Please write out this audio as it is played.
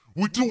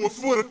We do it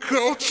for the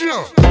culture.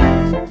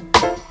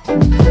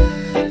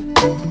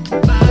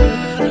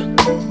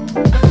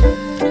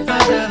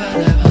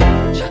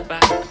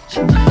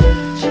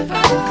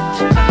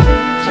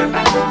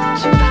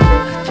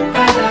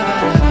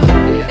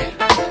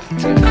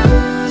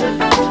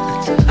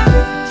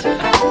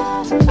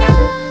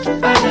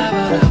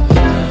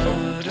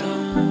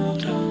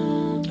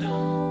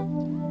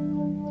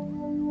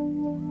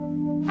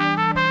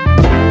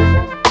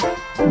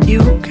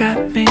 You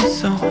got me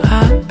so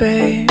hot,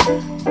 babe.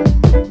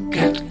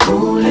 Got to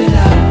cool it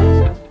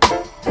out.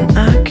 And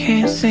I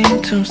can't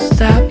seem to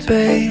stop,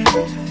 babe.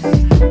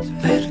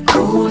 Better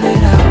cool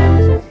it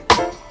out.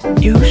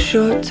 You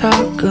sure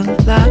talk a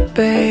lot,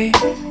 babe.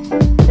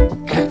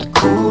 Got to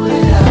cool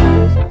it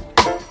out.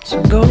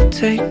 So go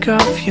take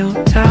off your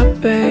top,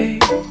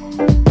 babe,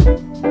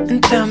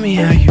 and tell me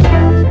how you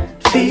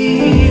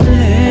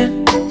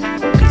feeling.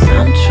 Cause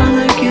I'm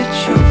tryna get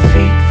your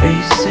feet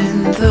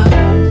facing the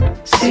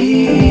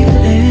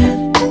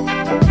ceiling.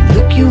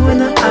 Look you in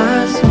the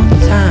eyes one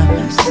time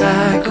as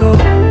I go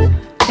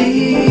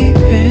deep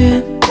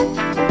in.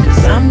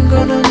 Cause I'm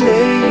gonna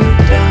lay you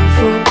down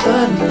for the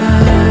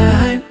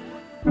night.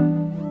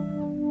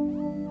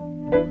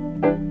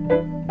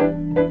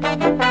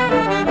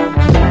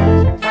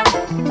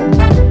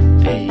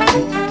 Hey,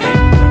 hey,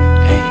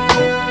 hey,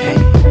 hey,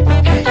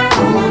 can you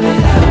cool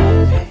it out?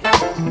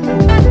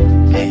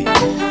 Hey,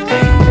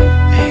 hey,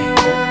 hey,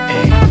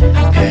 hey,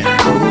 can you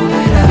cool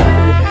it out?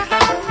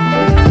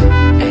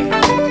 Hey,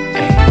 hey,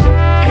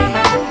 hey,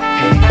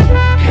 hey,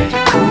 can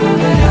you cool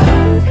it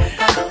out?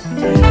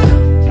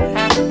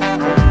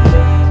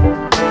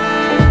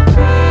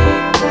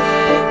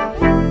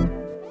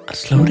 I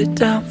slowed it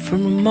down for a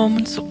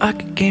moment so I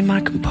could gain my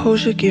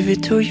composure. Give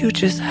it to you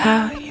just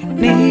how you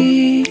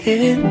need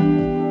it,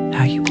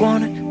 how you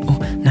want it. Oh,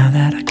 now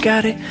that I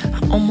got it, I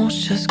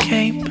almost just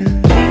can't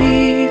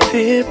believe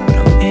it. But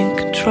I'm in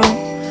control,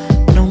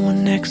 no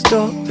one next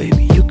door.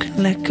 Baby, you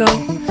can let go.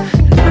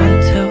 And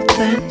until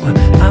then, well,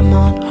 I'm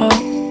on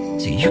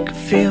hold. So you can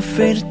feel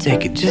free to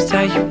take it just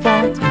how you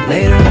want. And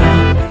later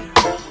on,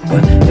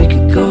 well, we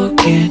could go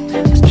again.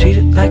 Let's treat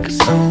it like a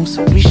song,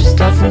 so we should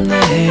start from the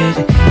head.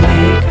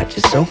 Hey, got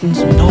you open,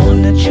 so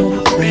knowing that you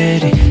were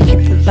ready.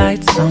 Keep the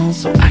lights on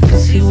so I can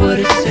see what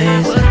it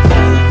says.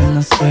 And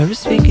I swear it's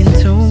speaking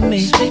to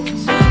me,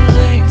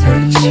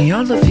 telling me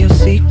all of your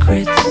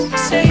secrets.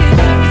 I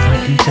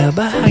can tell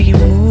by how you're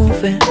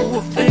moving.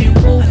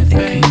 I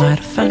think I might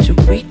have found your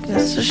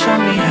weakness, so show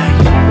me how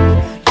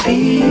you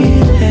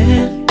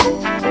feeling.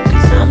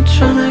 Cause I'm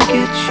tryna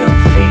get your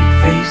feet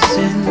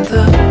facing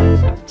the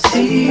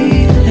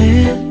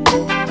ceiling.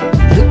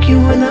 Look you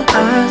in the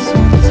eyes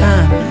one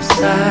time as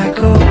I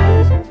go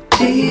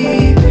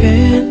deep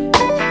in.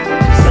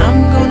 Cause I'm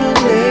gonna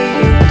lay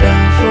you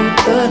down for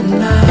the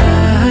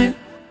night.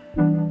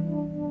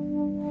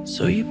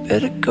 So you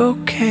better go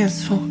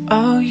cancel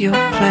all your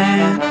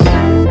plans.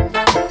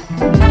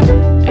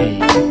 Hey,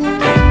 hey,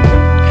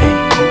 hey,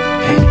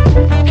 hey,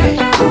 can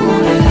you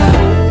cool it out?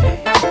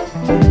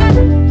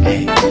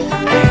 Hey, hey,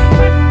 hey,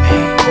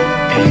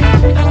 hey,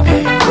 can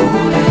you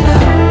cool it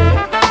out?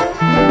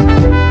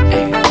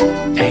 Hey,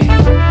 hey,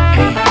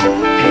 hey,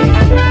 hey,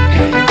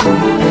 can you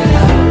cool it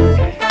out?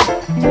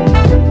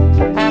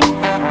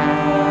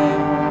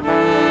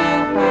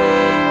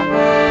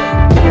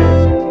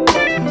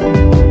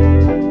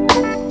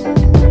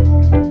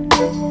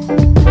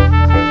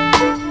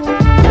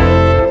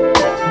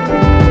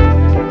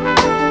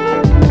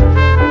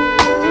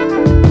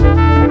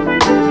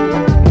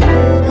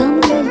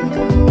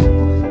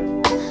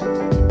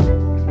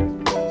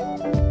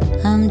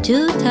 I'm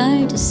too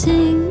tired to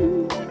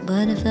sing,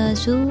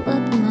 butterflies flew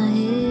up in my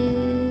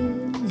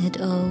head.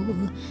 Oh,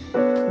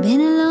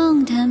 been a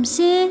long time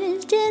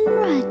since didn't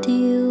write to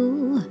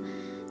you,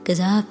 cause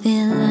I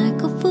feel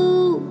like a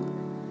fool.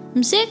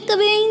 I'm sick of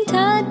being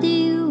tied to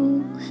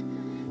you,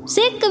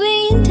 sick of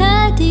being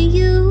tied to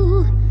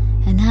you,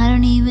 and I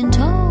don't even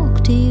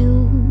talk to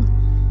you.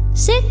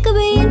 Sick of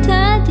being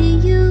tied to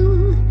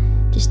you,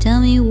 just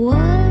tell me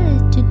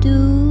what to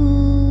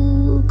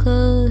do,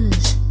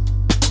 cause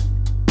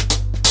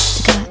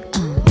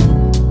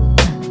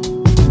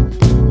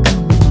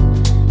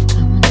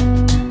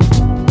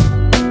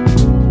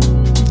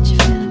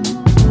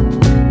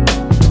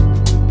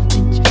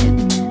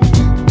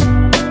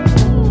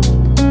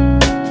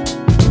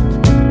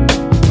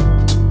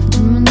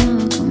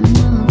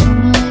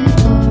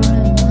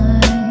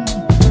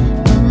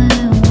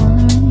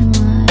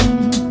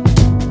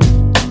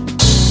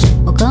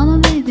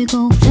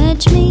go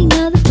fetch me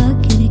another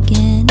bucket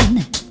again.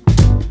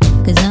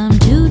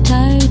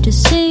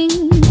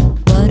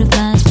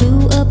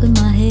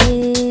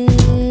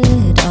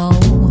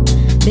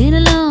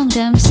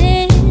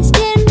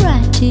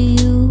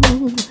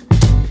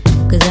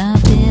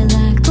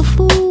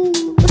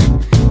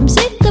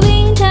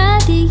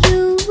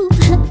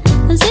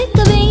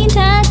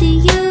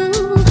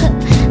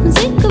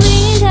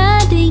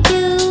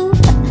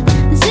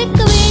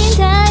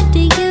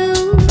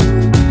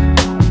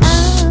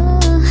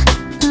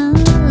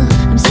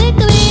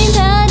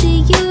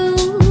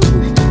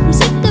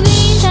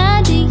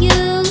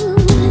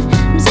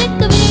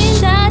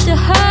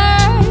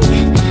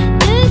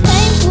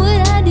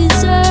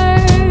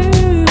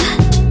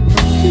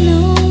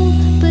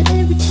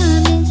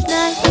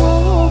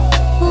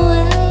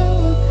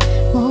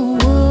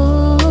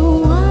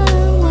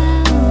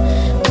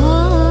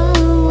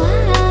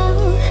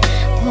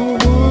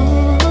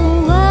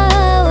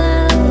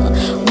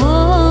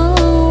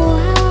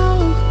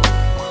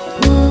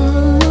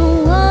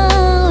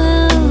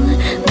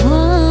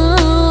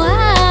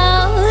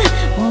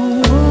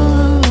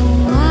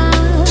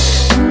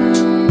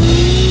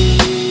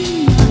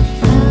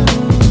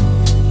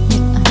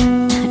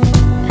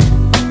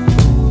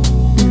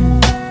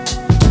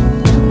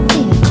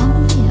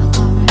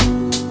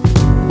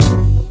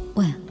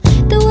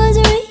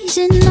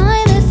 reason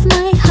I left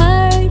my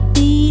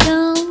heartbeat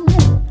on.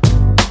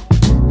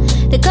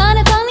 They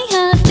gotta finally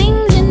have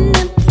things in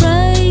the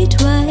right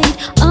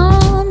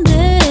on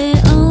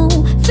their own.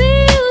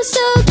 Feels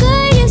so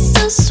good, it's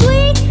so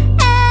sweet,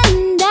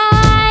 and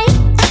I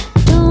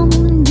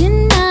don't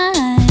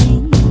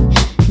deny,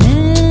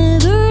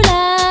 never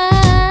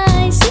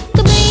lie. Sick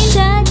of being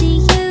tied to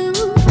you.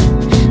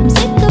 I'm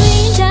sick of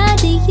being tied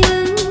to you.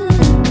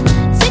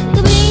 Sick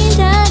of being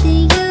tied to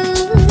you.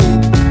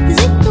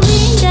 Sick of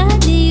being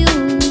tied to you.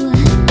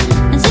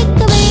 I'm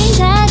sick of being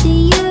tied to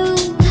you.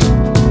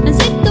 I'm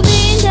sick of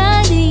being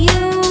tied to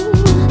you.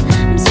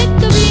 I'm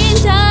sick of being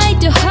tied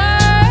to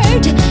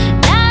hurt.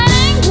 That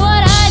ain't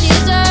what I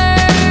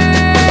deserve.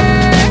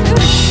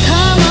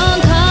 Come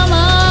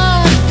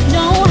on,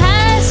 don't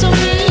hassle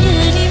me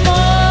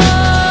anymore.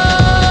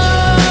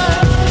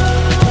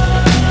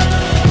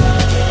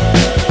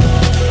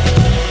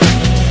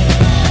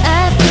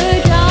 After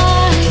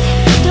dark,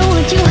 don't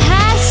want you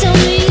hassle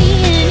me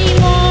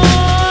anymore.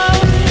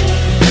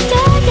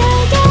 Da da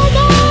da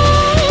da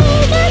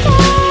da da.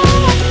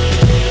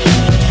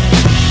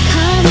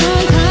 Come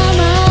on,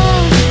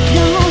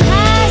 don't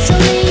hassle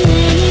me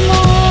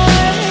anymore.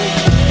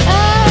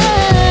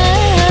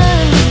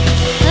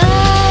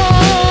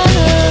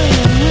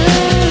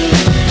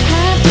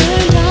 After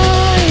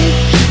dark,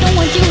 don't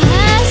want you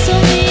hassle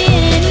me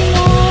anymore.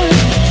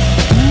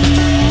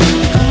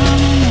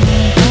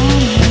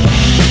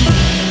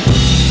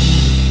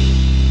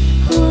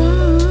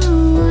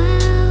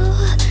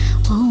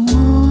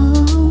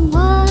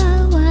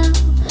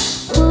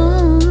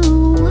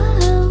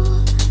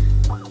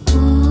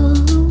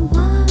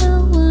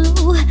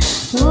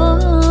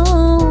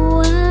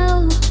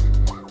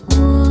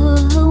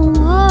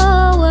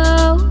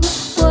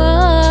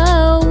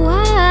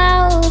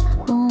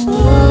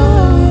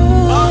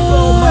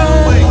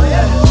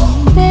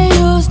 They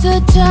used to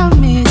tell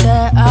me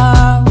that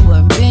I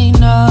wouldn't be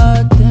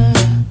nothing.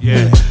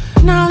 Yeah.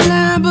 Now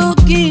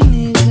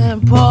Lamborghinis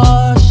and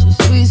Porsches,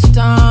 we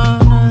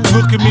stunning.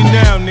 Look at me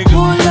now, nigga.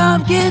 Pull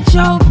up, get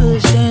your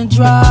push, then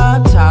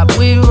drop top,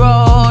 we roll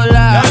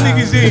out. Y'all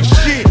niggas ain't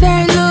shit.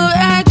 They look,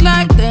 act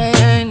like they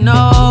ain't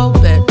know,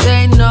 bet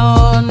they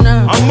know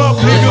now. I'm up,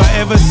 nigga. If I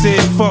ever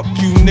said fuck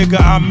you, nigga,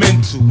 I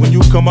meant to. When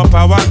you come up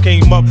how I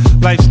came up,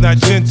 life's not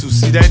gentle.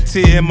 See that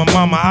tear in my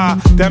mama eye,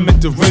 that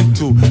meant the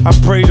rental. I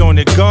prayed on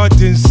it, God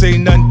didn't say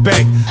nothing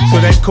back. So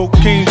that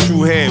cocaine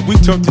True had, we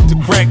turned it to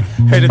crack.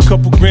 Had a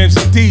couple grams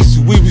of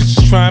diesel, we was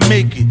just trying to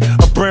make it.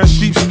 A brown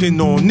sheepskin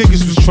on,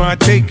 niggas was trying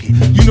to take it.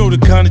 You know the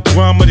kind of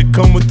drama that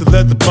come with the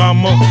leather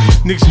bomber.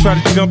 Niggas try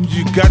to jump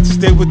you, got to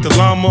stay with the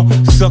llama.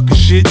 Sucker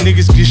shit,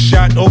 niggas get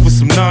shot over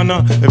some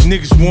nana. If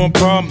niggas want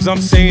problems,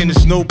 I'm saying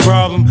it's no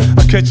problem.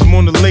 I catch them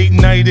on the late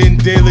night and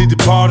daily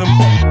depart them.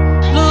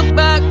 Look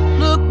back,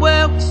 look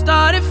where we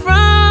started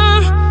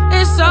from.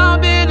 It's all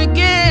been a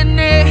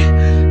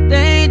beginning.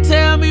 They ain't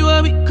tell me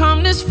where we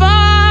come this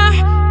far.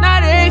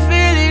 Now they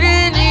feel it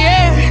in the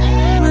air.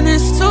 When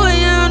it's 2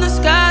 a.m., the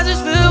skies is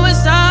filled with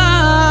stars.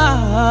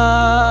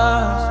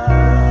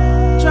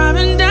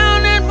 Driving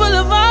down that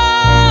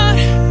boulevard,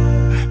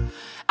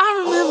 I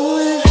remember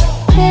when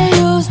they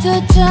used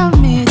to tell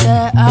me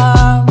that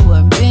I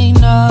wouldn't be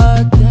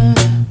nothing.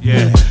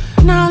 Yeah.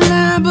 Now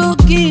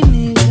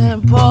Lamborghinis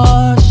and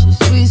Porsches,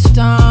 we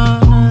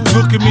stunning.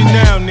 Look at me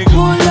now, nigga.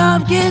 Pull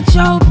up, get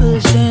your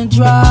push, then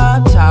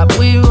drop top,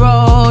 we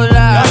roll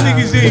out. Y'all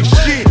niggas ain't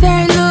shit.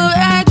 They look,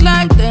 act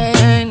like they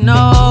ain't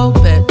know,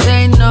 bet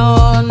they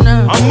know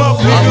now. I'm up,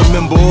 nigga. I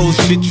remember all the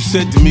shit you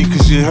said to me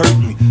cause it hurt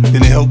me.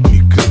 Then it helped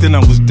me cause then I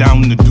was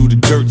down to do the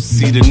dirt.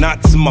 See the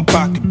knots in my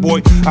pocket,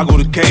 boy, I go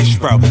the cash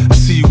route. I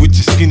see you with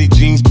your skinny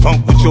jeans,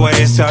 punk with your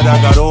ass out.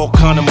 I got all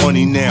kind of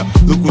money now.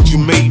 Look what you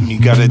made me.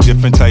 Got a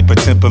different type of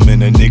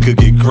temperament, a nigga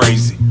get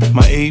crazy.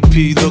 My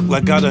AP look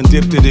like I done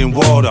dipped it in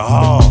water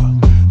hard.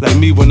 Like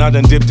me when I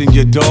done dipped in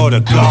your daughter,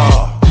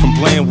 God. From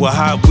playing with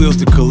Hot Wheels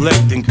to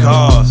collecting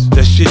cars.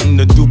 That shit in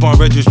the DuPont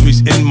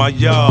registries in my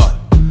yard.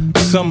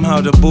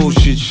 Somehow the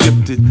bullshit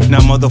shifted. Now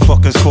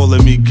motherfuckers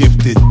calling me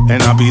gifted.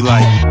 And I be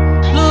like,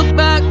 Look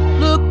back,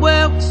 look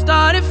where we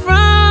started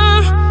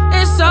from.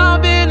 It's all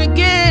been a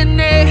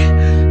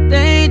beginning.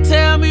 They ain't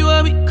tell me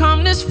where we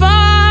come this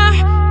far.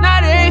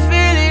 Now they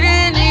feel it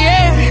in the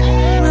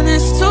air. When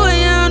it's 2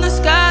 a.m., the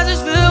skies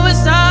is filled with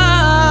stars.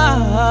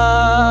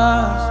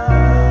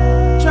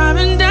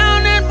 Driving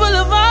down that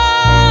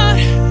boulevard,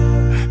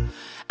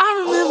 I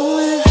remember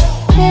when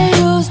they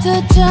used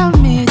to tell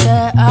me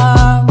that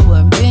I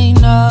wouldn't be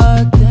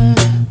nothing.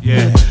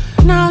 Yeah.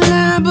 Now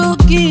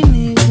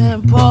Lamborghinis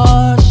and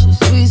Porsches,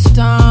 we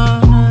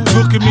stunning.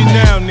 Look at me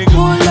now, nigga.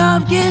 Pull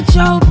up, get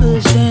your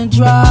push, then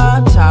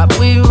drop top,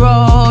 we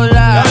roll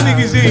out. Y'all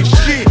niggas ain't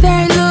shit.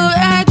 They look,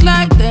 act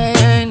like they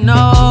ain't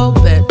know,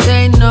 bet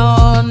they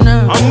know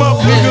now. I'm up,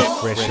 nigga.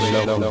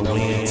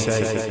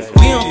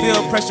 We don't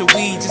feel pressure,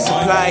 we just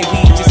supply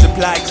heat, just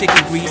supply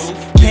chicken grease.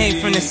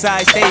 Pain from the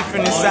side, stay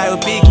from the side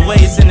with big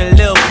waves and a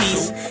little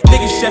piece.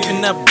 Niggas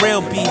chefing up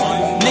real beef.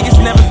 Niggas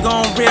never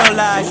gon'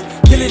 realize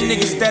killing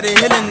niggas that are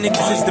healing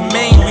niggas is the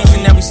main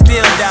reason that we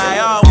still die.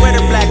 Oh, where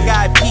the black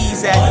eyed peas?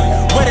 cheese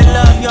at? Where the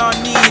love y'all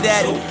need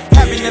at?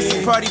 Happiness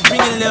a party,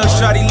 bring a little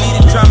shorty, lead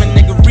a drama,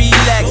 nigga,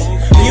 relax.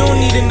 You don't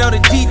need to know the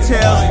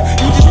details,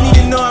 you just need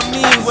to know I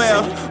mean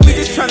well. We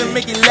just tryna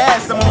make it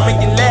last, I'ma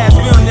make it last.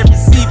 We don't never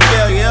see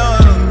failure.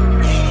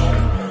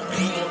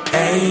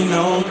 Ain't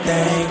no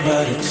thing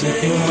but a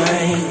chicken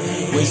wing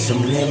with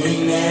some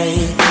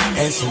lemonade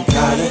and some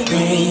collard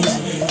greens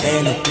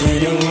and a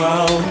dinner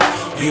roll.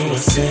 You a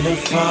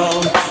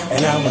centerfold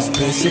and I'm a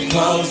supposed to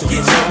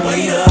get your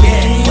weight up,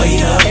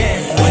 weight up,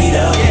 weight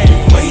up,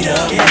 weight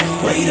up,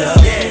 weight up,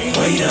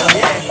 weight up.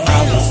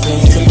 I'm a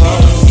supposed to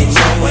get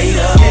your weight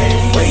up,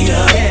 weight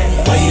up,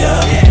 weight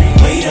up,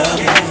 weight up,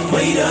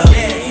 weight up,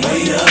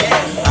 weight up.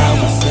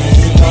 I'm a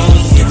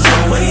supposed to get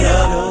your weight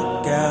up.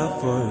 Look out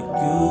for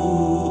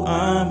you,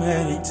 I'm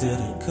headed to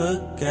the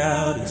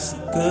cookout. It's a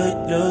good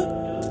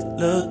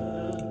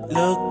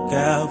look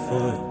out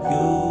for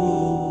you.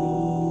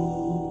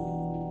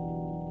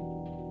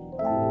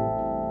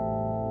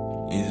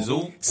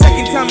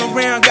 Second time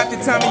around, got the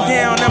timing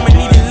down, I'ma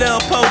need a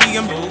little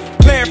podium.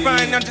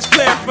 Clarifying, I'm just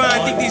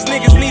clarifying, think these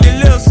niggas need a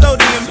little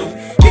sodium.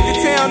 Hit the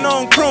town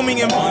on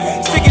chromium,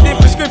 sicker than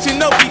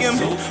prescription opium.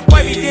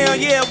 Wipe me down,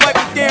 yeah, wipe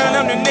me down,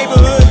 I'm the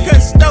neighborhood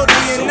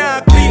custodian.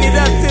 Now I clean it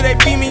up till they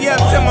beat me up,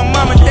 tell my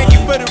mama thank you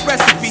for the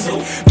recipe.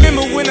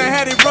 Remember when I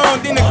had it wrong,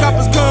 then the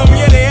coppers come,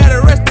 yeah, they had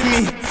arrested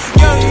me.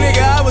 Young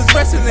nigga, I was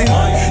wrestling,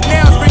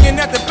 now it's bringing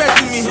out the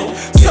best of me.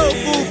 Soul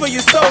food for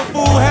your soul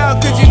food, how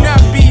could you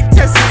not be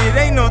tested? It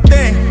ain't no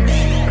thing.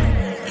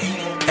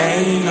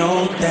 Ain't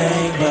no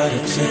thing but a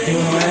chicken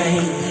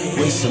wing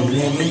with some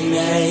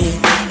lemonade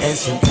and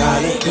some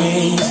collard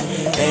greens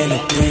and a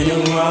dinner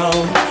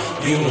roll.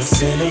 You a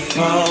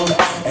centerfold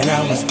and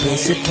I was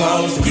supposed to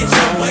get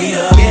your weight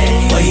up,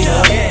 weight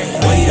up,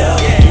 weight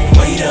up,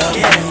 weight up,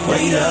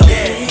 weight up,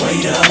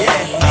 weight up.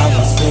 I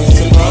was supposed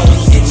to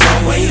get your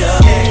weight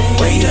up,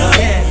 weight up,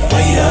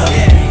 weight up,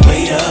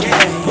 weight up,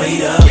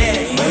 weight up,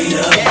 weight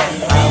up.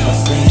 I was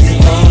supposed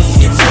to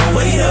get your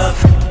weight up.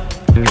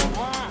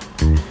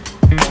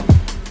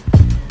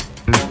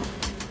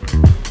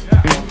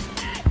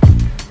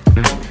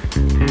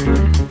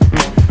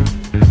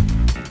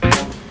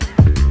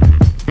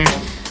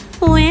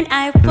 When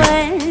I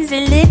was a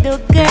little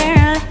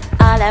girl,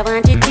 all I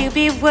wanted to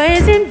be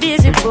was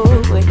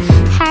invisible.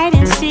 Hide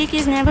and seek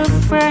is never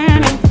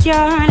fun and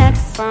you're not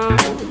fun.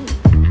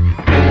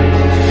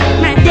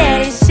 My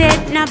daddy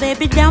said, now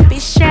baby don't be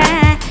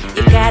shy.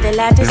 You got a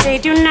lot to say,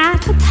 do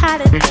not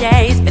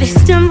apologize. But I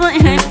stumble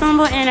and I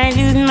fumble and I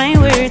lose my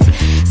words,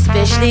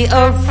 especially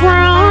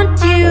around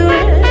you.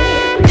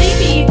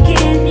 Baby, you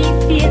got me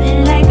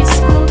feeling like a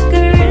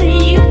schoolgirl.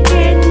 You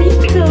got me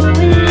going.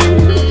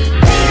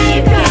 Baby,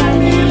 you got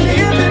me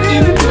living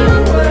in your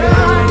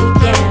world. You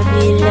got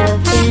me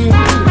loving.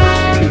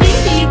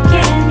 Baby, you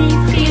got me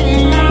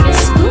feeling like a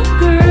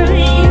schoolgirl.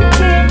 You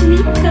got me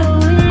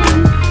going.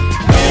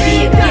 Baby,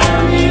 you got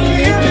me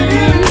living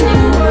in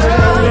your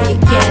world. You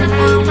got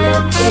me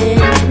loving.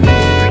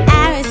 I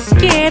was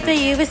scared, but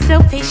you were so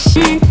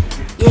patient.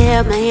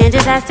 Yeah, my hand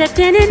as I stepped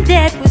in and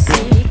that was it.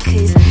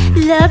 'Cause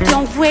love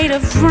don't wait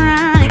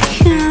around, it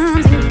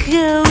comes and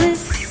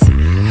goes.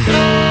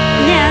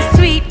 Now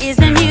sweet is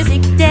the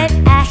music that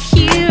I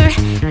hear.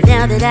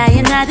 Now that I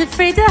am not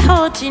afraid to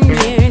hold you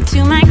near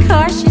to my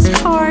cautious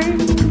heart.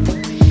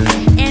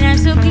 And I'm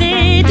so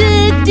glad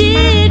I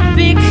did,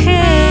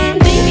 because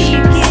baby,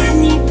 you got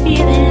me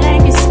feeling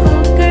like a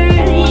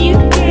schoolgirl. You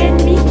got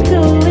me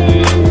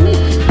going.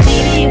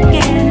 Baby, you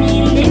got me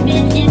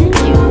living in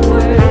your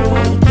world.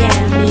 You got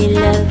me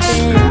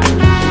loving.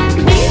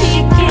 Baby,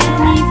 you got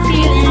me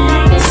feeling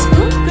like a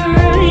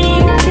schoolgirl.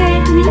 You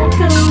got me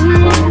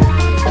going.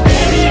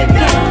 Baby, you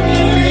got me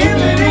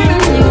living in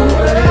your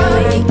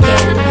world. You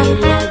got me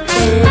loving.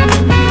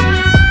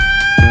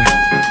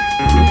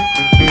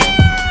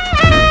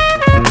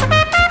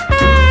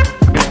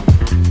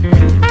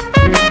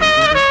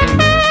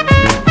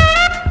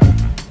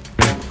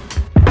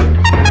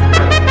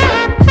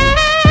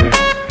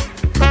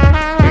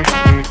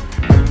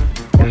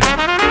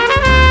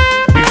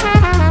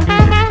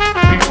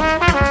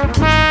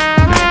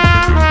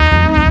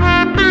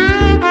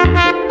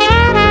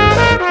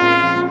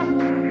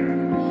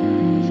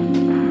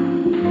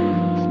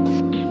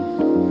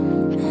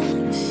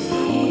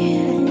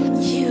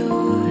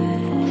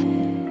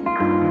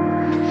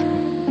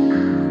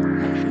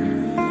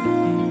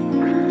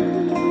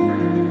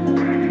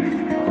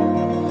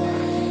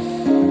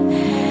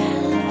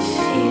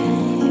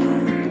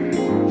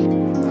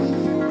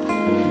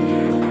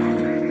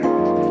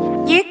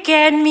 You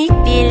got me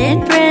feeling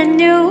brand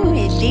new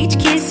with each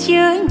kiss.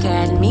 You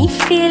got me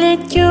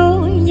feeling you.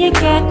 You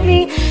got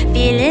me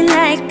feeling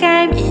like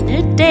I'm in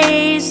a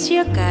daze.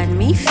 You got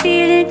me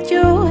feeling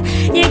you.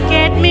 You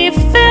got me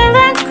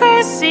feeling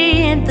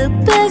crazy in the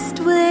best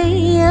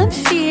way. I'm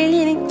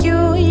feeling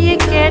you. You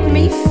got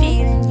me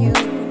feeling you.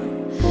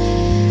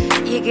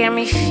 You got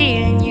me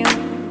feeling you.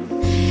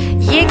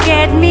 You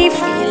got me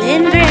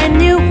feeling brand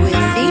new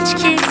with each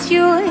kiss.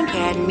 You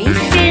got me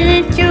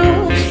feeling you.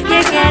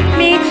 You got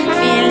me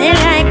feeling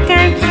like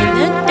I'm in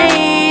the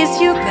daze.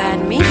 You got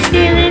me feeling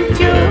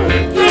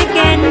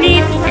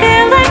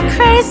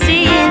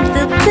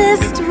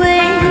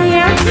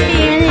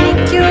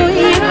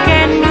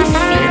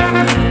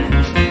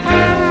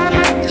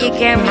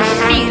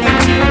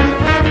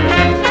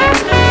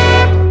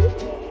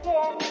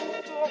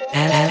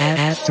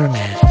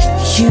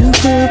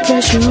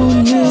pressure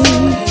on me.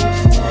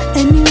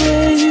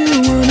 Anywhere you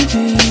wanna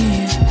be,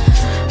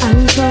 I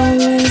was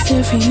always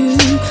there for you,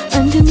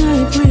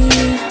 undeniably.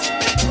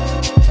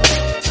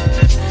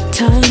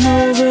 Time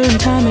over and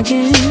time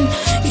again,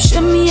 you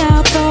shut me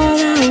out, thought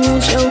I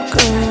was your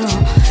girl.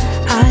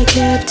 I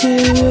kept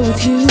it real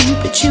with you,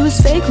 but you was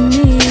fake with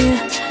me.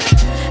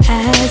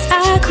 As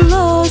I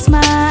close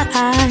my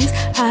eyes,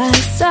 I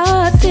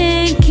start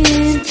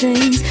thinking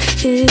things.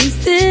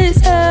 Is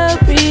this a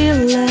real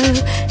love?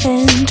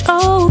 And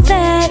all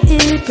that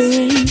it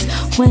brings.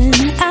 When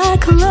I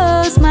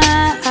close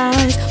my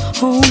eyes,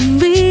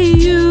 only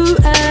you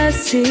I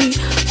see.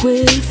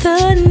 With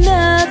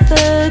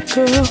another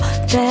girl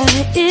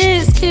that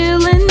is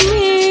killing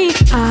me.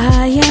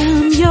 I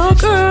am your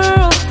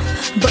girl,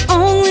 but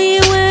only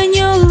when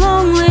you're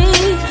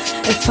lonely.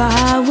 If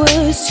I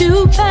was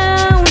to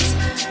bounce,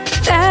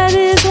 that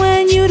is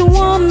when you'd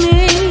want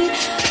me.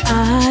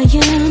 I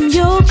am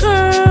your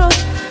girl,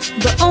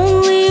 but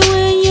only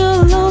when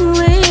you're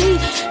lonely.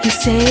 You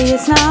say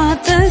it's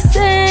not the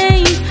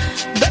same,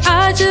 but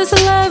I just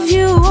love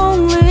you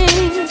only.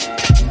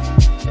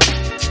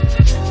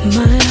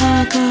 My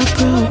heart got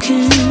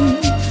broken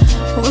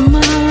when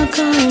my heart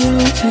got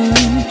open.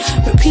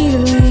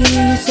 Repeatedly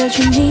you said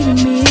you needed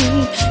me,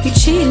 you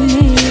cheated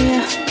me.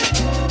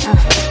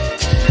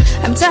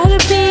 I'm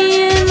tired of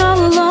being all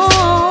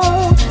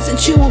alone,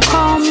 since you won't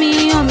call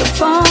me on the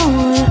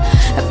phone.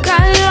 I've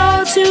got it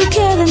all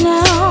together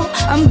now,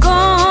 I'm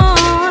gone.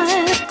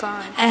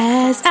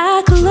 As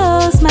I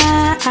close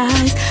my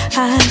eyes,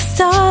 I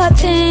start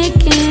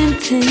thinking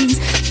things.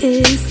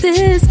 Is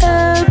this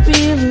a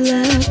real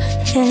love?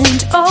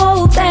 And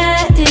all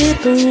that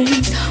it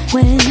brings.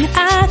 When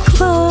I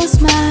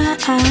close my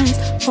eyes,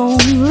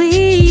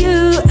 only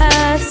you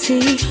I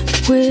see.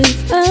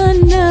 With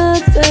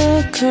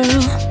another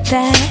girl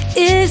that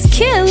is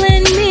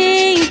killing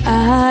me.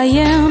 I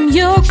am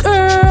your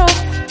girl,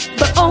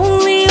 but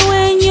only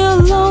when you're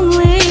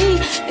lonely.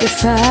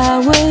 If I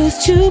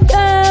was to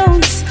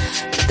bounce,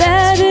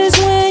 that is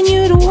when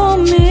you'd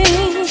want me.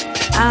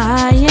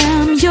 I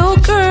am your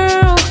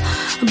girl,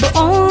 but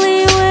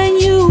only when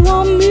you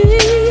want me.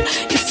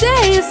 You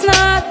say it's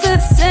not the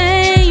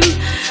same,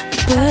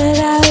 but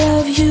I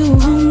love you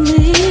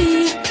only.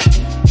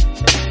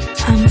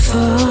 I'm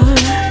far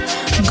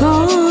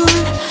gone,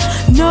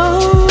 no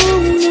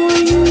more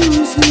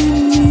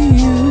using me.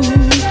 You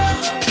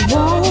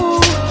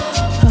won't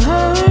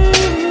hurt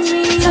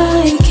me.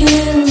 I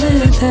can't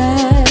let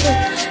that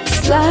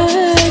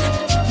slide.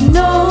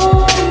 No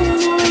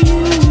more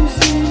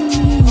using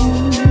me.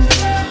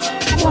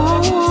 You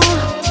won't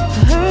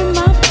hurt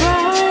my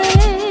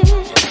pride.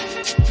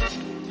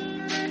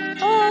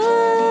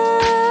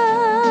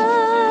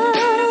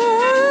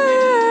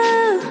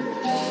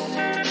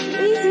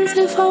 Reasons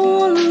if I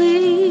wanna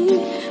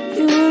leave,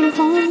 you would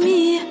want me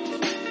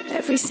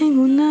every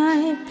single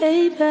night,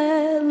 baby.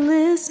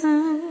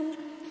 Listen.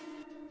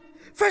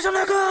 Fresh on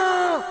the go!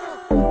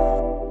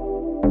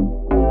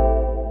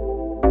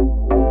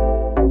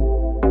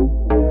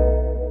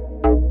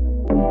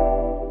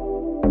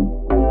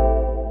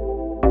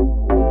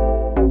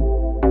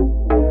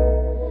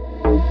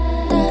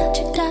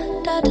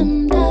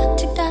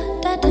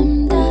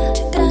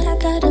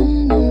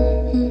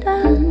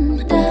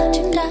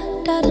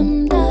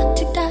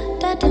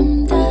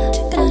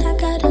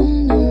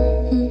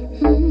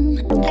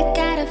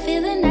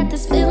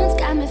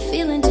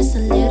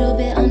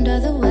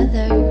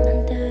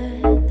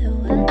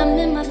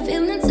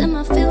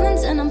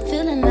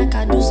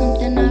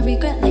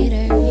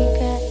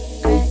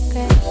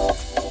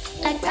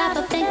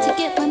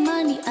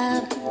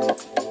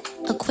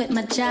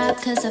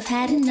 Cause I've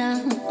had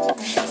enough.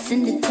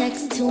 Send a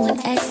text to an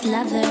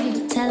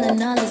ex-lover,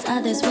 telling all his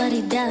others what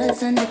he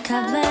does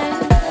undercover.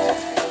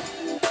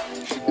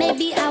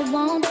 Maybe I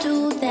won't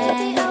do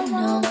that,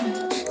 no.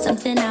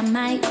 Something I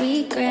might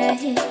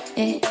regret.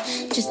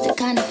 Just to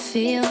kind of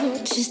feel,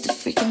 just to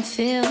freaking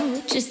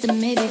feel, just to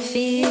maybe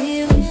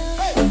feel.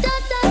 Da,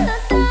 da, da,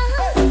 da.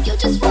 You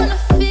just wanna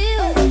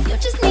feel, you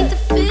just need to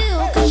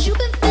feel. Cause you've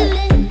been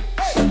feeling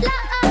la,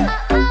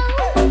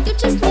 you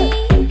just need.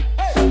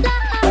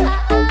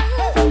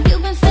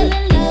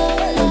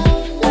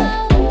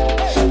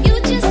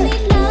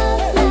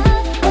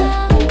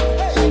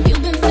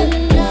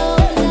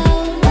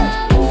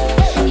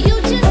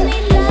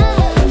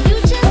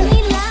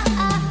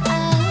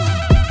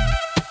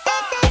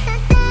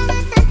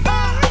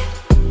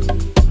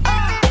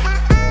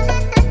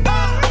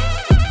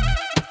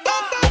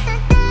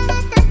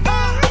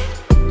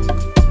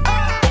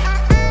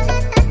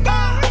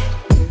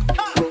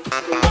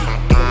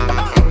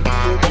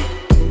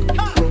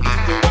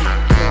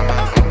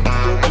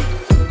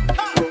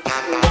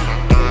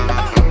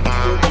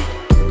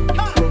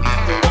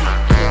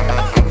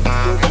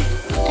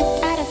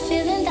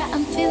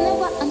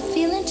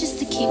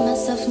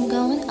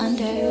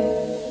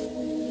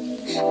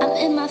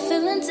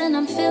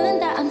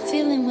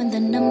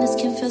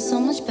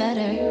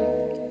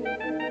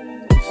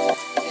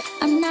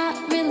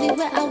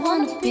 where I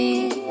wanna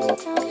be.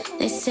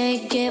 They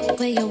say get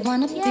where you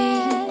wanna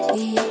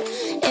be.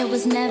 It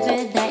was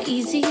never that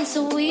easy,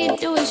 so we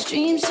do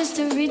extremes just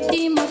to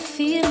redeem our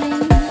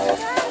feelings.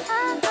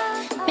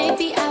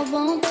 Maybe I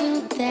won't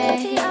do that,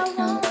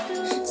 no.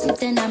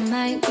 Something I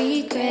might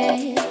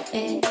regret.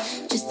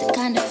 Just to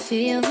kind of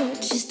feel,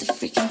 just to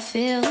freaking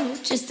feel,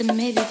 just to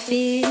maybe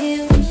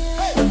feel.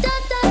 Da,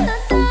 da, da,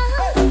 da.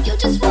 You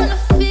just wanna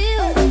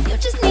feel, you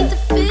just need to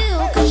feel,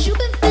 'cause you've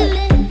been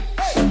feeling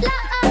love.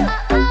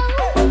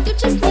 You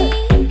just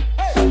need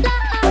love.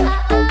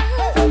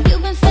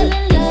 You've been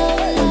feeling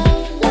love, love,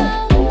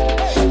 love.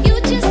 You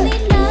just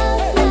need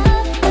love,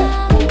 love,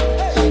 love.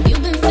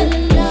 You've been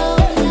feeling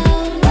love,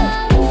 love,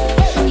 love.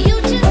 You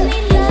just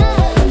need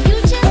love, you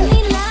just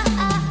need love.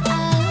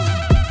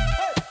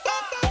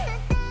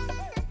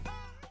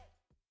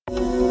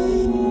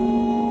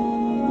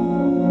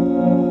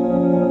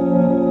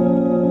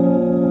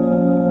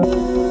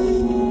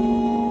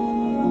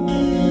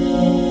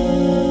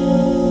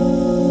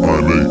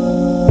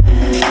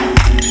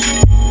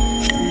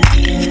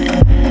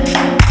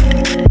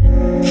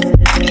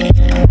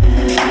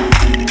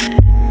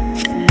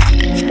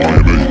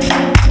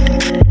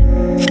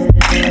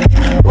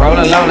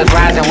 Rolling low, let's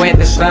rising with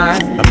the sun.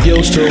 I'm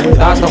used to it.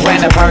 Lost the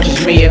winner,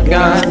 purchase me a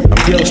gun.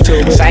 I'm used to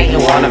it.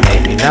 Satan wanna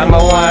make me number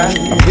one.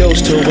 I'm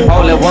used to it.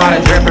 Holy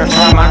water dripping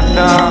from my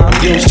thumb.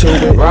 I'm used to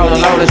it.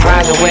 Rolling low, let's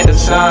rising with the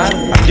sun.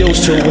 I'm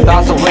used to it.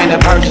 Lost the winner,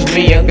 purchase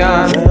me a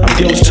gun. I'm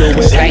used to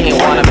it. Satan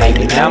wanna make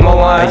me number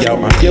one. Yo,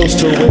 I'm used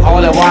to it.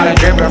 Holy water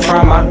dripping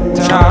from my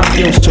tongue. I'm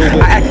used to it.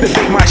 I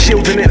activate my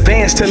shield in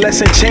advance to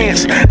lessen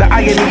chance. The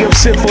irony of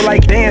sinful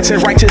like dance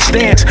and righteous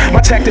stance. My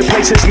tactic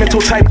places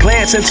mental type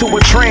glance into a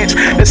trance.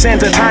 The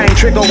sands of time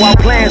trigger while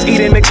plans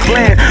eat and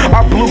explain.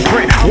 Our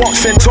blueprint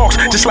walks and talks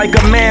just like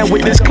a man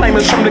with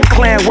disclaimers from the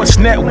clan. What's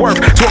net worth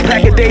to a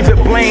pack of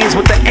David Blaine's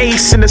with the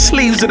ace in the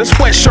sleeves of the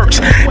sweatshirts.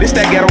 This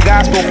that ghetto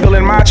gospel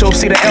feeling macho.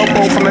 See the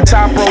elbow from the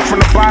top rope, from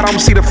the bottom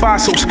see the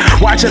fossils.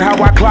 Watch it how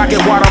I clock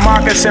it, water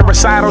markers and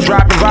recital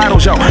dropping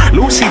vitals. Yo,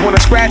 Lucy wanna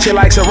scratch it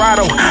like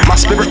Serato. My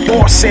spirit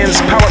force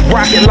sends powered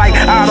rocket like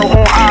Otto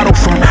on Otto.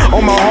 From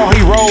Omaha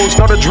he rolls,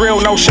 know the drill,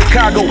 no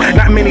Chicago,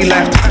 not many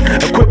left.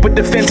 Equipped with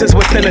defenses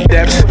within the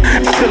depths.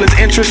 I feel his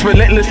interest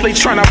relentlessly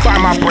trying to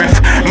find my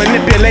breath.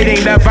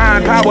 Manipulating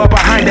divine power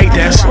behind they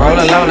desk.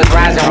 Rolling low, let's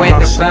rising with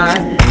the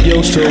sun. I'm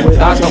used to it.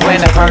 Lost the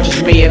winner,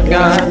 purchase me a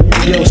gun.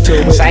 I'm used to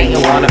it.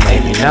 Satan wanna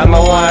make me number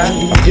one.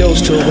 I'm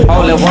used to it.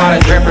 Holy water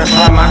dripping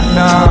from my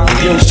thumb.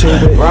 I'm used to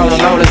it. Rolling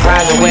low, let's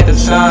rising with the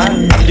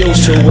sun. I'm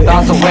used to it.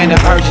 Lost the winner,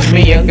 purchase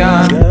me a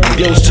gun. I'm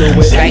used to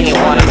it. Satan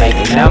wanna make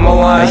me number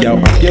one. Yo,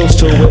 I'm used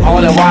to it.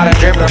 Holy water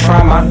dripping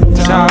from my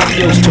tongue. I'm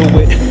used to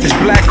it. This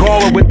black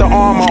Gauler with the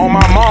armor on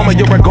my mama,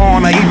 you're a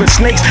goner. Even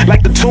snakes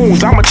like the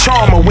tunes, I'm a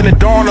charmer. When the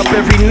dawn up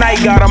every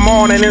night, got them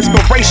on an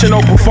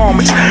inspirational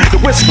performance. The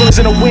whispers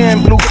in the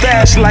wind blew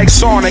fast like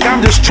Sonic.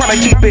 I'm just trying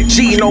to keep it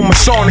G, no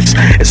Masonics.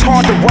 It's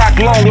hard to rock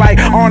long like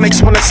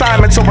Onyx when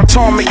assignments are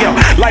atomic. Yo,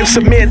 life's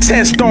a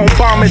mid-test, don't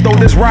bomb it. Though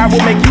this ride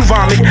will make you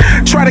vomit.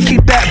 Try to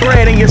keep that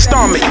bread in your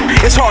stomach.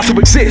 It's hard to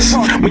exist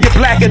when you're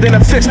blacker than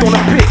a fist on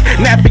a pick.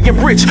 Nappy and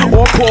rich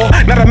or poor,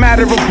 not a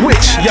matter of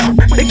which. Yo,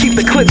 they keep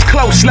the clips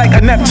close like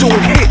a Neptune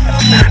hit.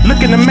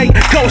 Looking to make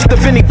ghost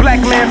of any black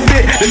man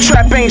fit. The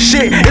trap ain't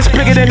shit, it's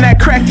bigger than that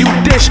crack you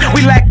dish.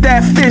 We lack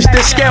that fish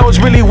that scales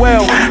really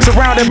well.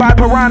 Surrounded by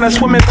piranhas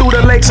swimming through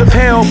the lakes of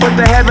hell. But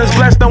the heavens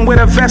bless them with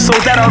a vessel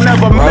that'll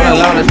never melt.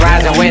 Rolling low, let's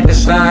rising with the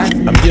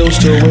sun. I'm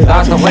used to it.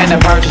 Lost the winner,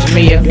 purchase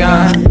me a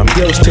gun. I'm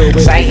used to it.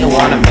 Satan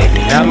wanna make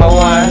me number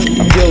one.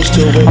 I'm used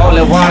to it.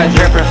 Holy water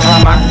dripping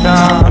from my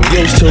thumb. I'm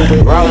used to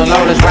it. Rolling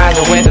low, let's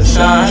rising with the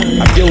sun.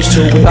 I'm used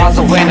to it. Lost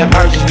the winner,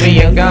 purchase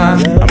me a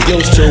gun. I'm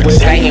used to it.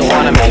 Satan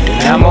wanna make me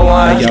number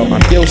one. Yo,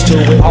 I'm used to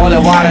it. Holy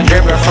water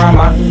dripping from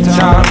my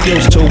tongue. I'm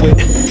used to it.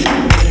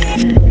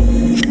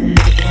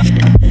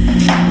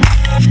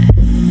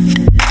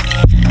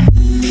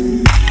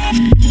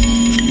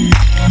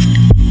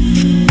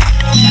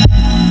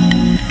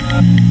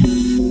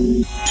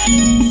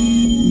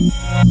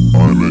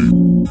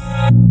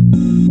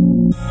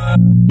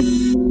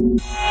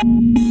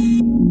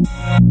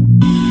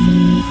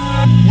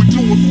 We do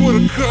it for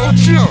the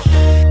culture.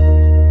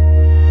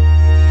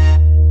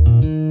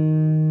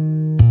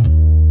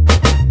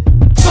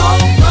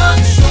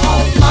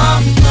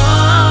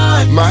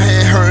 My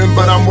head hurting,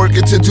 but I'm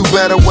working to do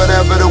better.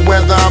 Whatever the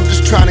weather, I'm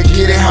just trying to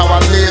get it how I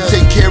live.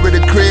 Take care of the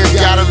crib,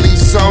 gotta leave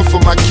some for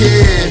my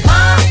kid.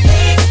 I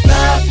ain't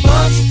that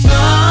much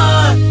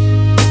time.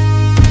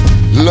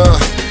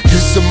 Look,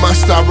 it's a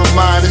must, I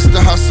remind. It's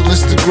the hustle,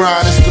 it's the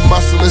grind, it's the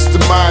muscle, it's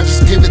the mind.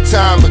 Just give it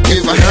time, but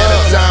give a hand a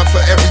dime for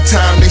every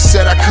time they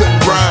said I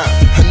couldn't rhyme.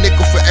 A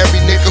nickel for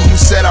every nigga who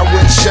said I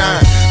wouldn't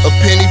shine. A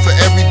penny for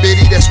every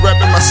biddy that's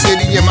repping my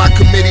city. And my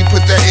committee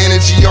put that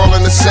energy all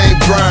in the same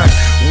grind.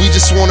 We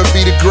just wanna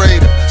be the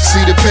greater.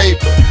 See the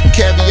paper,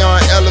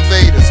 caviar and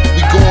elevators.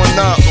 We going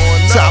up,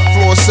 top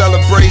floor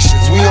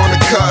celebrations. We on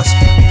the cusp,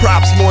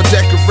 props, more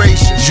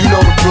decorations. You know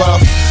the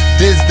bluff.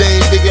 This dame,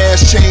 big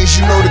ass change,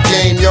 you know the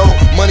game, yo.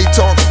 Money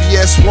talks,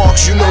 BS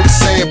walks, you know the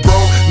saying, bro.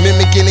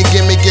 Mimicking and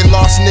gimmicking,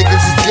 lost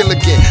niggas is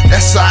Gilligan.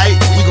 That's aight,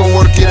 we gon'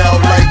 work it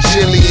out like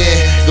Jillian.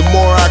 The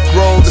more I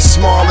grow, the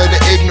smaller the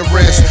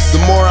ignorance.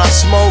 The more I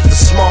smoke, the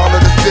smaller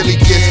the Philly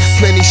gets.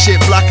 Plenty shit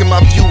blocking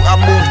my view, I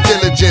move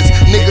diligence.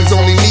 Niggas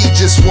only need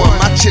just one,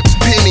 my chip's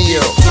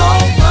pineal.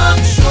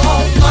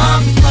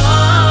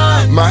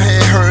 My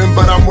head hurting,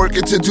 but I'm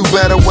working to do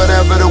better.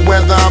 Whatever the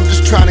weather, I'm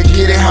just trying to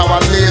get it how I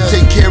live.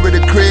 Take care of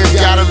the crib,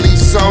 gotta leave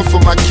some for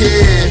my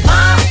kid.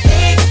 I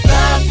ain't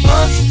got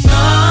much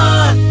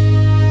time.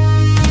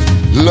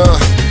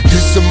 Look,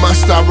 it's a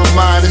must, I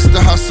remind. It's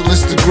the hustle,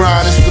 it's the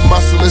grind, it's the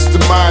muscle, it's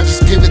the mind.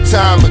 Just give it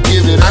time or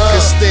give it up. I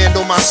can stand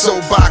on my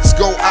soapbox,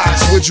 go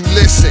ox, would you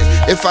listen?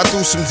 If I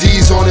threw some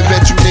D's on it,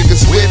 bet you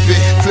niggas whip it.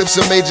 Flip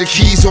some major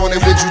keys on it,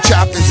 would you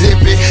chop and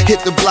zip it? Hit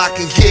the block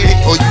and get it,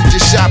 or you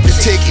just shopping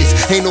tickets.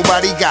 Ain't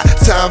nobody got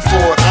time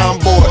for it, I'm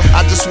bored.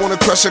 I just wanna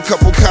crush a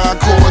couple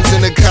Concords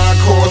in the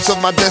concourse of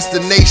my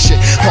destination.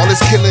 All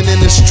this killing in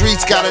the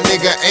streets got a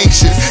nigga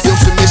anxious. Your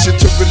submission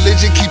to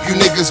religion keep you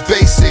niggas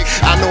basic.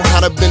 I know how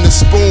to bend the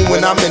spoon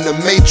when I'm in the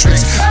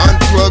matrix.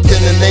 Unplugged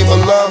in the name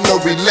of love, no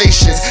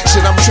relations.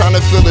 Shit, I'm trying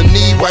to feel a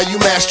need while you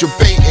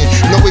masturbating.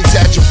 No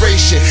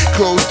exaggeration.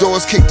 Closed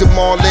doors, kick them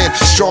all in.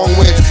 Strong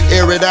winds,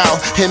 air it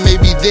out. And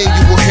maybe then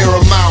you will hear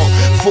them out.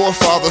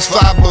 Forefathers,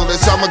 5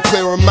 bullets, I'ma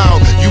clear them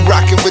out. You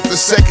rockin' with the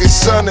second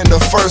son in the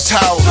first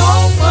house.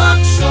 So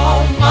much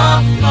on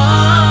my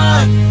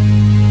mind.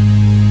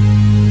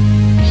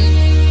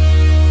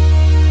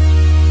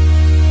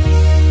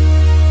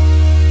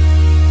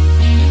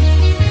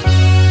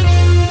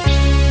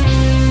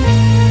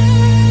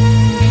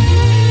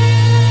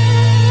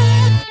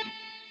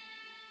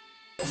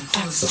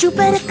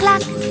 Stupid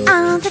clock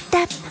on the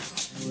tap.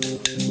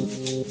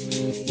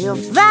 You'll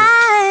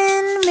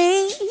find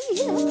me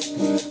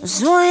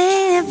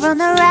swinging from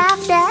the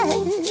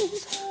rafters.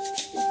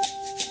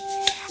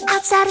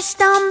 Outside to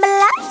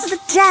stumble out the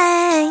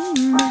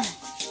time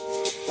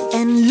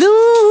and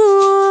lose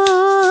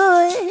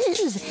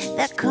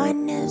the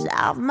corners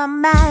of my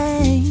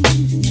mind.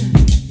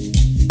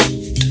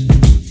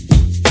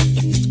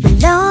 If it's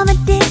below my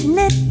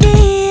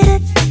dignity,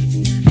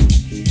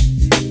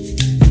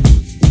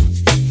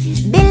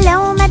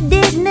 below my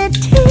dignity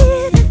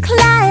to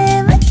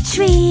climb a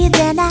tree,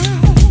 then I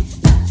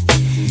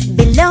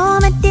below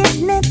my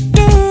dignity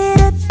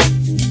to,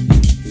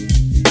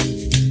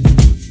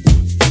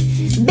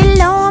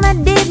 below my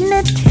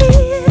dignity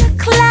to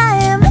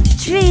climb a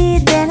tree,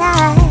 then I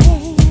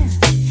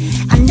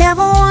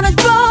never wanna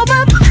grow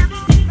up.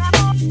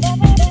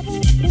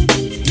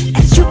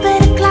 A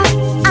stupid clock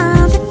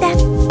on the deck,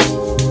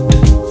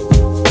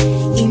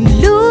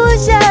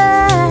 illusion.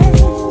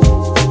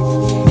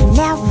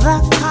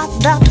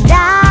 The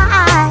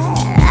dice,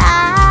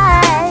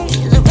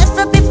 the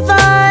recipe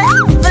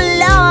forever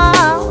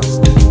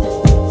lost.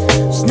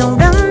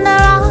 Snowed under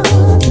our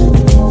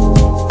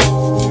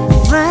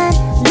front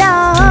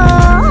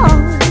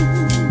lawn.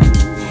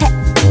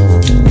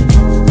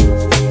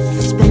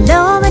 It's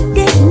below my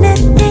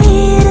dignity,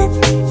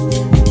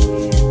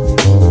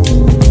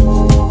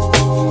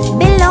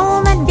 below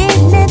my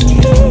dignity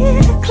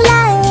to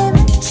climb a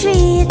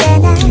tree,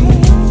 then I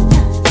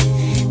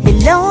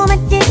below my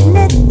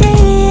dignity.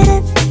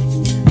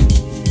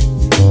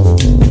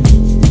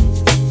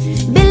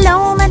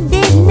 Below my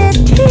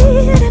dignity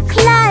to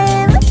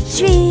climb a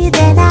tree,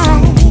 then I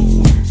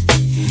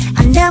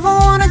never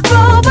wanna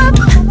grow up.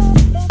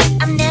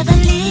 I'm never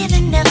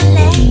leaving, never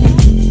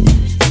leaving.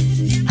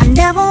 I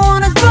never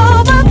wanna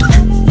grow up.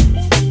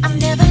 I'm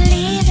never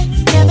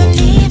leaving, never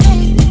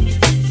leaving.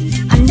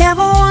 I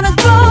never wanna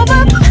grow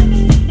up.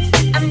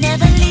 I'm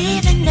never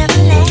leaving, never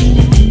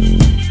leaving.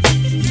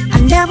 I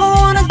never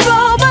wanna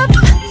grow up.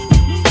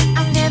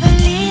 I'm never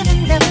leaving,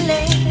 never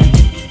leaving.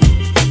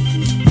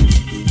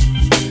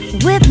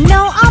 With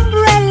no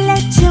umbrella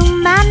to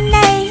my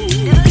name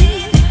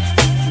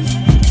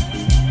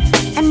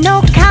and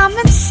no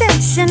common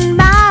sense in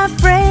my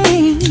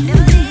brain.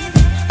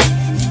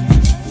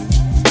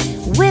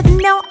 With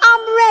no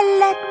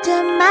umbrella to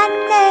my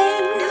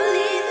name,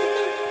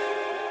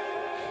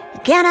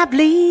 can I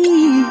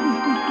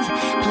please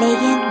play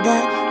in the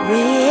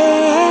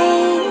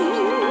rain?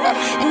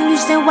 And you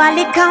say while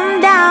it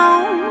come down,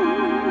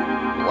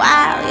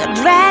 while you're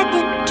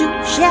dragging two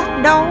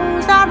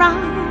shadows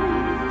around.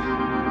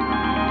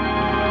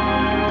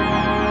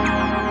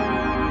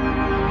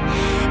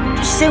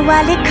 So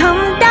while it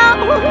come down,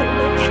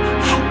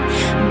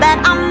 but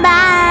I'm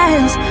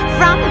miles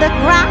from the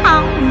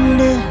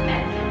ground.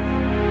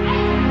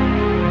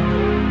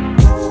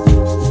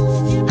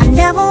 I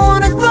never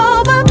wanna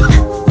grow up.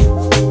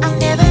 I'm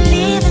never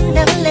leaving,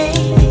 never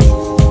leaving.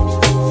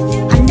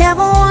 I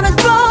never wanna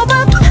grow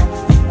up.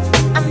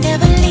 I'm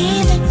never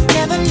leaving,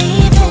 never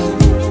leaving.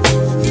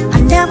 I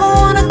never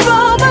wanna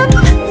grow up.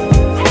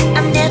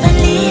 I'm never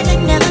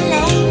leaving, never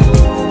leaving.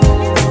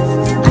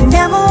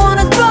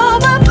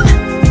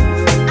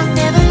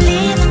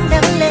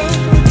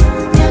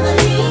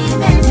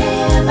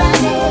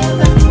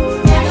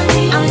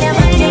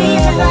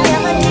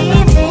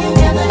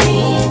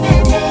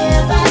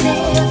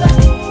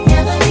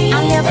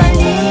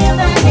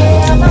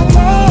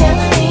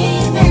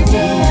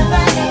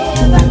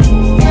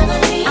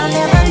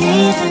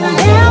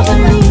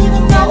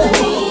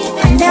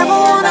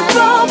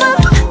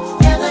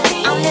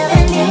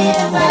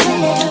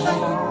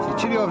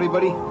 show,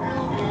 everybody.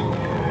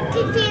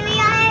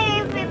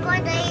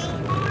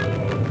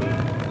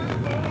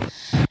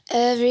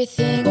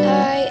 Everything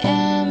I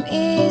am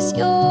is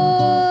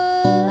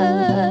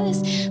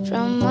yours,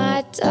 from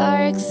my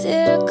dark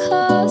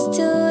circles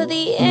to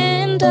the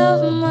end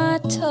of my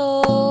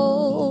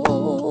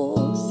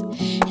toes,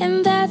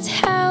 and that's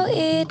how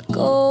it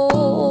goes.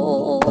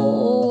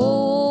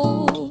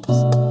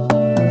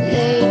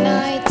 Late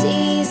night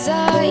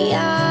desire,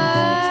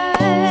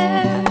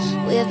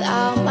 with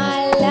all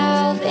my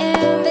love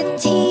and the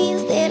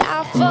tears that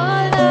I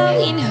follow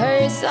in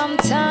her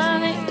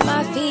sometimes.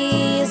 My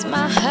fears,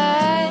 my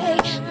high,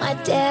 my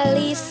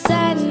daily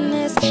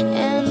sadness,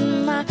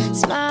 and my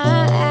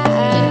smile.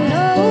 You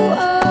know,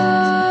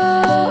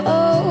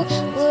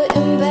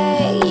 wouldn't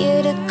beg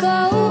you to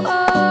go.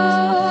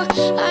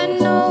 I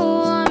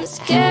know I'm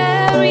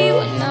scary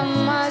when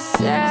I'm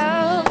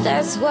myself.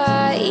 That's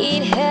why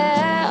it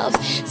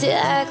helps to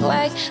act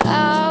like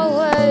I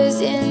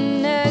was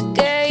in a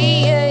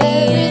game.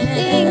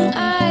 Everything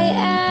I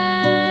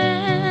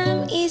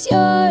am is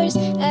yours.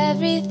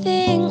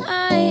 Everything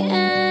I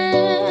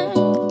am,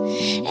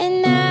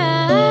 and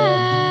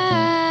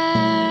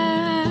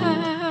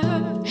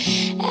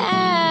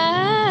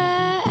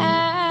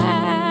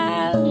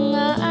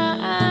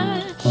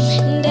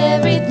and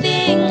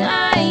everything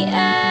I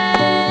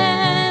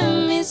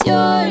am is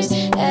yours.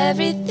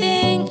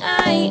 Everything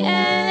I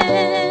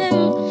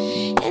am,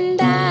 and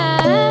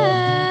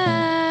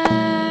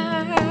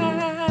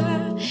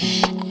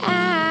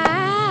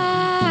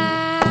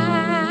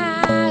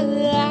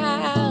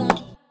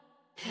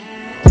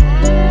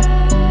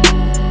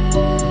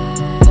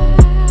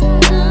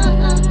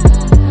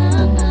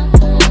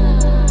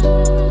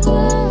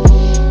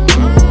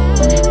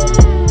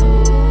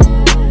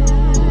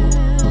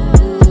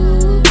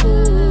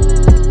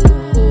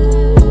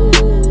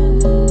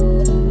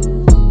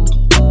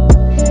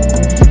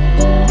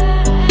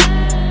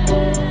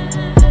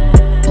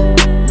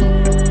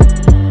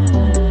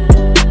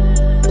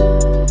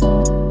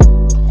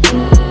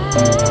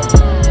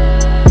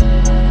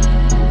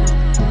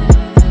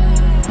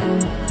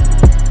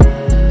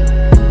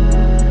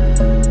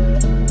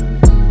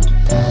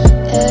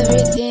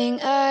everything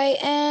I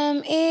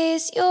am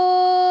is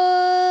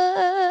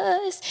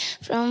yours,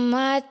 from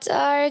my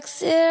dark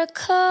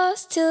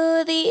circles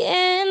to the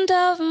end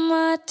of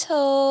my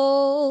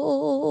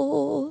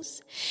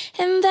toes,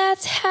 and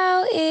that's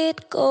how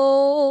it goes.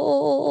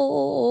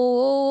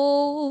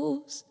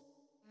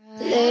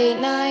 Late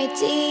night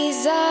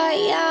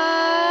desire,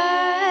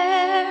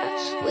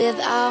 with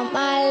all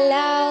my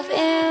love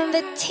and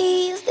the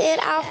tears that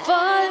I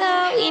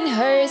follow in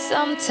her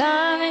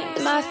sometimes.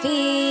 My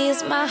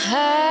fears, my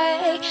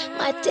high,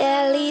 my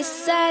daily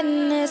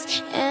sadness,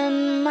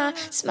 and my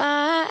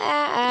smile.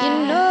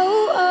 You know,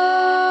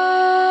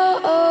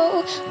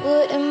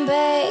 wouldn't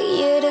beg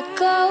you to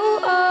go.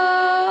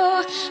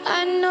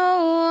 I know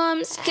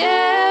I'm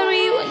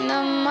scary when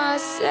I'm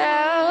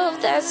myself.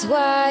 That's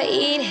why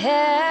it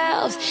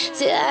helps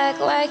to act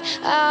like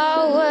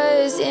I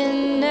was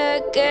in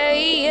a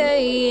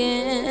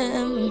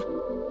game.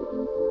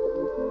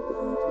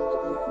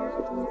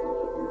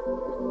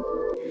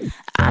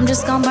 I'm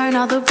just gonna burn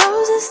all the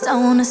roses.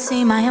 Don't wanna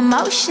see my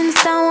emotions.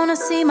 Don't wanna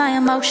see my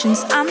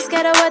emotions. I'm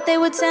scared of what they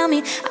would tell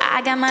me.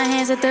 I got my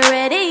hands at the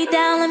ready.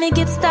 Down, let me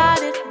get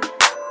started.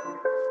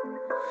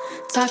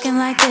 Talking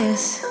like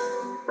this.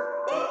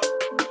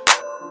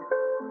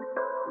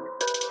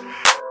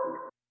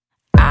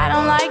 I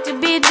don't like to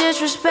be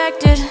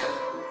disrespected.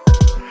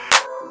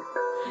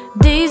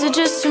 These are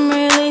just some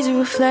real easy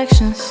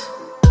reflections.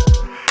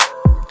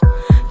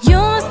 You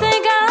must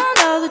think I don't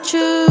know the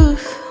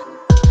truth.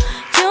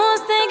 You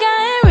must think I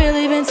ain't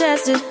really been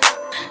tested.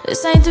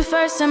 This ain't the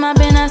first time I've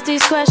been asked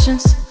these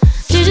questions.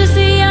 Did you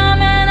see your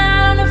man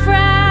out on a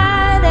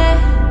Friday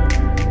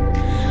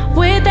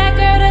with that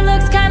girl that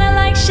looks kinda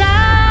like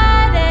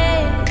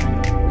Sade?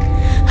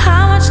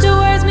 How much do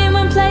words mean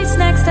when placed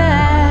next to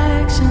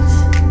actions?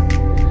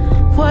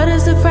 What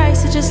is the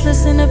price to just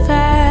listen to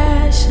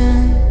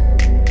passion?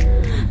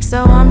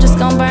 So I'm just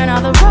gonna burn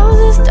all the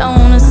roses. Don't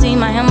wanna see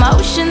my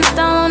emotions.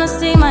 Don't wanna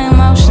see my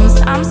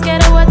emotions. I'm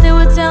scared of what they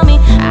would tell me.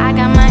 I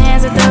got my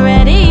hands at the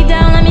ready.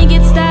 Down, let me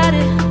get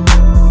started.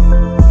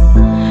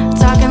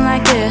 Talking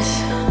like this.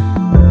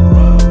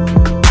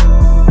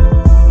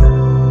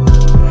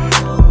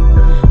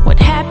 What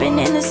happened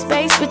in the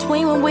space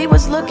between when we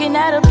was looking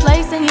at a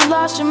place and you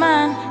lost your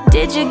mind?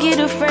 Did you get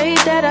afraid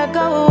that I'd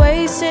go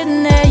away?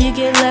 Sitting there, you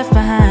get left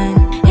behind.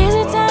 Is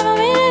it time for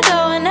me to go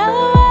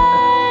another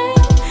way?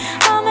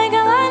 I'll make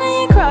a line and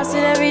you cross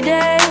it every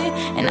day,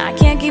 and I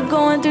can't keep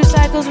going through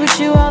cycles with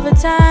you all the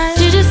time.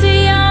 Did you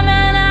see your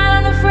man out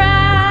on a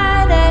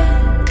Friday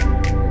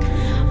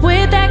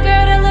with that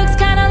girl that looks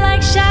kinda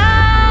like Sade?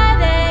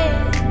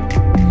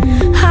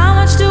 How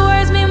much do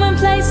words mean when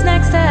placed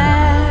next to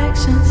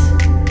actions?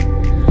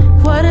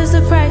 What is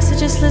the price to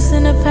just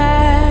listen to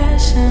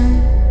passion?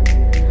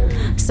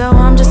 So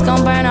I'm just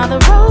gonna burn all the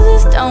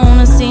roses. Don't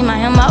wanna see my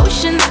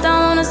emotions.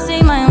 Don't wanna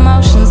see my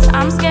emotions.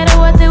 I'm scared of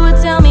what they would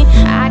tell me.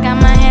 I got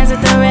my hands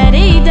at the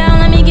ready.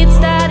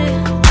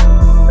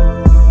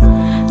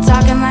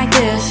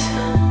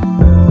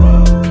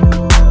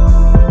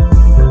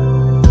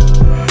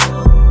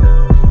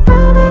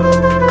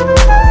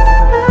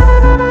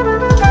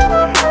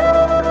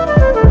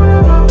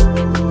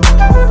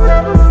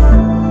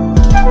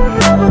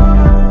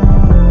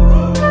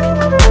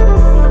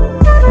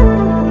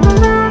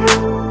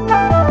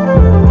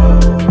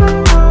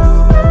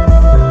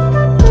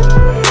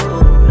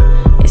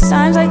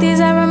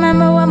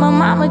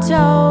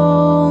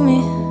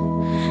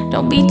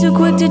 Don't be too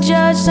quick to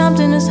judge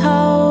something that's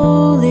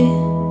holy.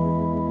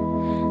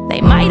 They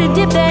might have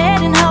dipped their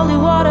head in holy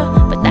water,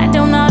 but that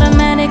don't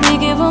automatically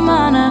give them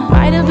honor.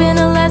 Might have been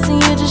a lesson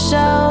you just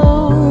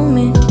showed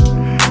me.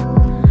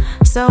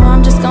 So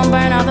I'm just gonna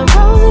burn all the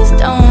roses.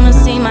 Don't wanna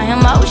see my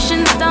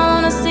emotions, don't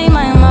wanna see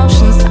my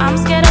emotions. I'm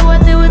scared of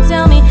what they would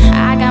tell me.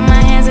 I got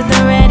my hands at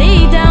the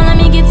ready. Down, let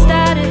me get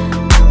started.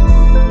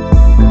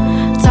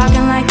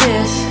 Talking like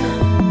this.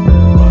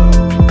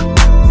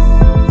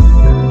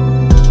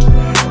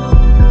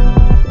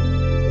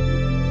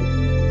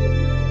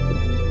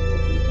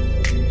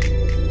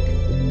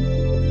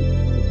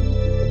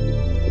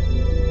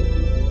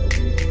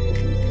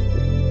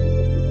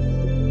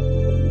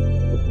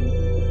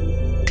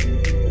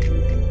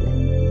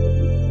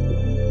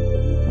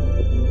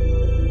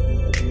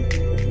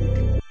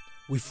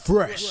 We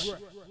fresh.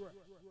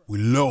 We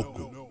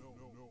local.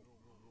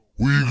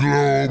 We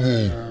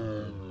global.